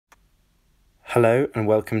Hello and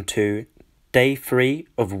welcome to day 3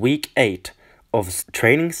 of week 8 of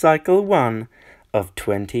training cycle 1 of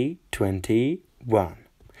 2021.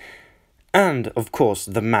 And of course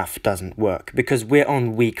the math doesn't work because we're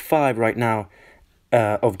on week 5 right now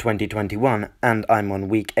of 2021 and I'm on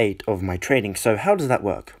week 8 of my training. So how does that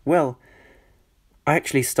work? Well, I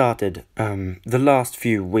actually started the last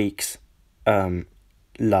few weeks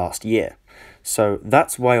last year. So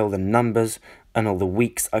that's why all the numbers and all the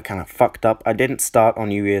weeks are kind of fucked up. I didn't start on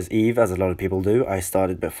New Year's Eve as a lot of people do. I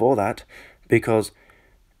started before that because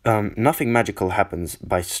nothing magical happens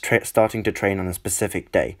by starting to train on a specific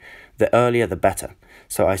day. The earlier the better.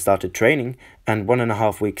 So I started training and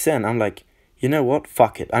 1.5 weeks in, I'm like, you know what?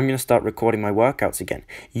 Fuck it. I'm going to start recording my workouts again.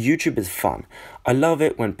 YouTube is fun. I love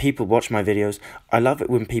it when people watch my videos. I love it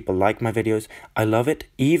when people like my videos. I love it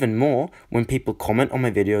even more when people comment on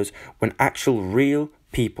my videos, when actual real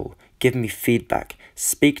people give me feedback,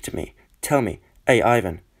 speak to me, tell me, hey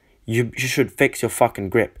Ivan, you should fix your fucking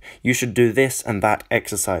grip. You should do this and that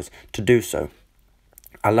exercise to do so.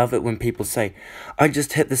 I love it when people say, I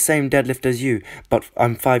just hit the same deadlift as you, but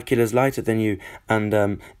I'm 5 kilos lighter than you.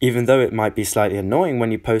 And even though it might be slightly annoying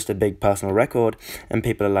when you post a big personal record and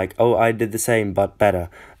people are like, oh, I did the same, but better,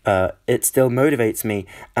 it still motivates me.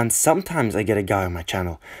 And sometimes I get a guy on my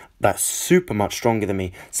channel that's super much stronger than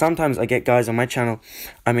me. Sometimes I get guys on my channel,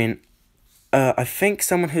 I think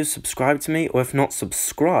someone who's subscribed to me, or if not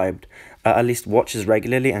subscribed, at least watches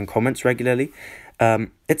regularly and comments regularly.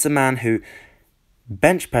 It's a man who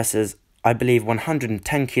bench presses, I believe,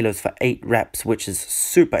 110 kilos for 8 reps, which is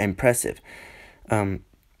super impressive. I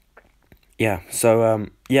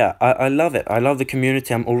love it. I love the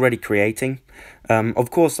community I'm already creating.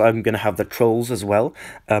 Of course, I'm going to have the trolls as well.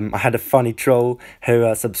 I had a funny troll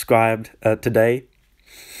who subscribed today.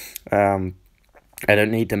 I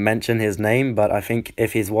don't need to mention his name, but I think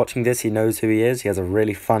if he's watching this, he knows who he is. He has a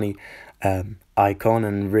really funny icon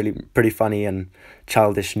and really pretty funny and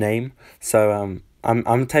childish name. So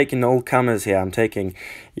I'm taking all comers here. I'm taking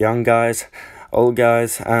young guys, old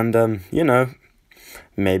guys, and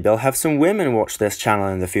maybe I'll have some women watch this channel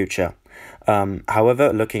in the future.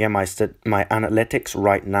 However, looking at my analytics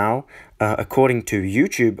right now, according to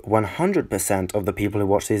YouTube, 100% of the people who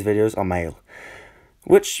watch these videos are male.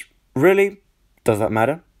 Which, really, does that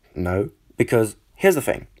matter? No, because here's the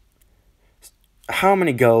thing. How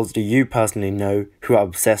many girls do you personally know who are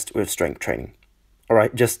obsessed with strength training?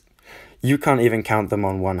 Alright, you can't even count them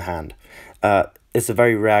on one hand. It's a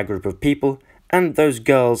very rare group of people, and those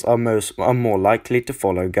girls are more likely to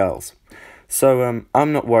follow girls. So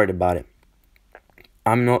I'm not worried about it.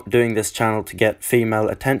 I'm not doing this channel to get female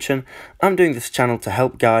attention. I'm doing this channel to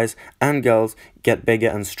help guys and girls get bigger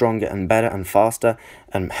and stronger and better and faster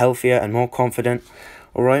and healthier and more confident.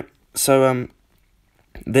 Alright, so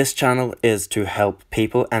this channel is to help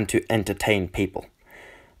people and to entertain people.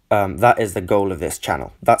 That is the goal of this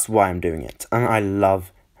channel. That's why I'm doing it. And I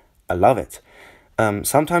love it.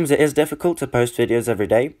 Sometimes it is difficult to post videos every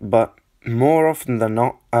day, but more often than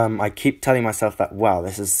not, I keep telling myself that, wow,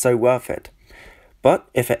 this is so worth it. But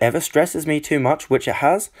if it ever stresses me too much, which it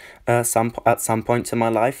has, at some points in my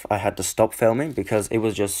life, I had to stop filming because it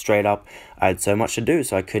was just straight up, I had so much to do,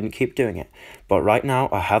 so I couldn't keep doing it. But right now,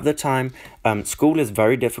 I have the time. School is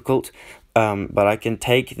very difficult, but I can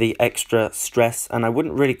take the extra stress, and I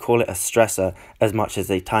wouldn't really call it a stressor as much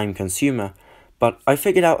as a time consumer. But I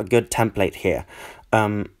figured out a good template here.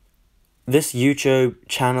 This YouTube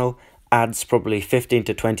channel adds probably 15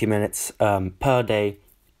 to 20 minutes per day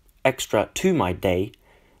extra to my day.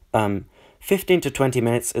 15 to 20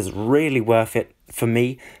 minutes is really worth it for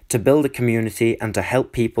me to build a community and to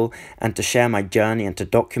help people and to share my journey and to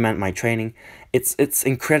document my training. It's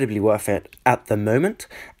incredibly worth it at the moment,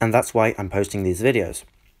 and that's why I'm posting these videos.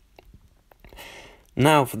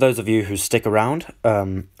 Now, for those of you who stick around,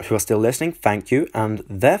 who are still listening, thank you, and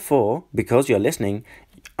therefore, because you're listening,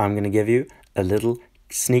 I'm going to give you a little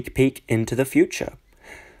sneak peek into the future.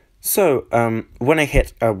 So, when I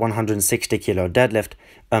hit a 160 kilo deadlift,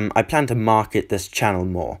 I plan to market this channel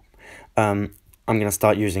more. I'm going to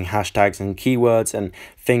start using hashtags and keywords and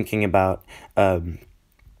thinking about a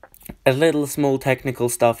little small technical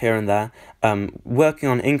stuff here and there, working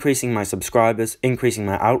on increasing my subscribers, increasing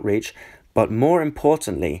my outreach, but more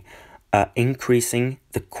importantly, increasing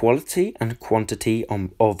the quality and quantity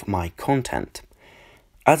of my content.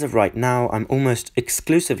 As of right now, I'm almost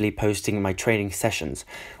exclusively posting my training sessions,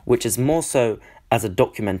 which is more so as a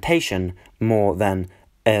documentation more than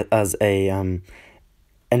as a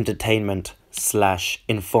entertainment /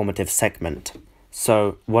 informative segment.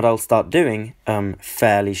 So what I'll start doing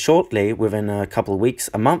fairly shortly, within a couple of weeks,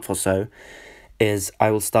 a month or so, is I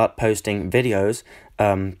will start posting videos,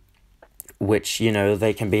 which, you know,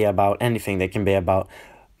 they can be about anything. They can be about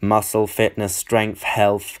muscle, fitness, strength,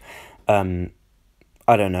 health, I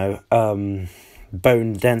don't know,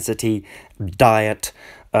 bone density, diet,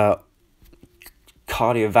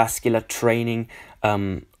 cardiovascular training,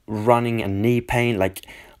 running and knee pain, like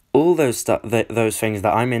all those stuff, those things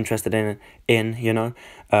that I'm interested in, you know,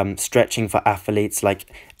 stretching for athletes, like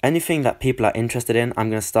anything that people are interested in. I'm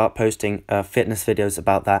going to start posting fitness videos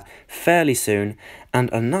about that fairly soon.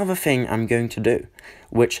 And another thing I'm going to do,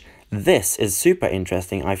 which this is super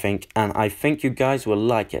interesting, I think, and I think you guys will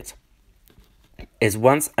like it, is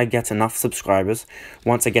once I get enough subscribers,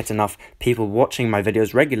 once I get enough people watching my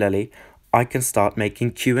videos regularly, I can start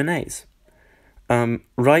making Q&As.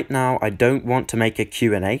 Right now, I don't want to make a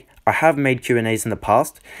Q&A. I have made Q&As in the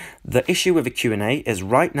past. The issue with a Q&A is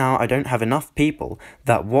right now I don't have enough people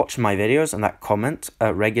that watch my videos and that comment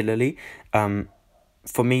regularly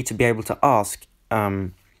for me to be able to ask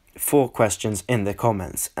 4 questions in the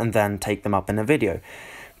comments and then take them up in a video.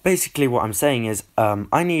 Basically, what I'm saying is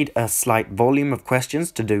I need a slight volume of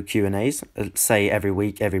questions to do Q&As, say every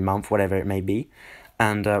week, every month, whatever it may be.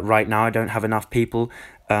 And right now I don't have enough people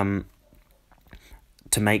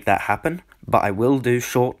to make that happen, but I will do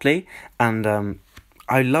shortly. And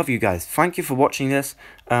I love you guys. Thank you for watching this.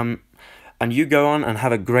 And you go on and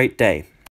have a great day.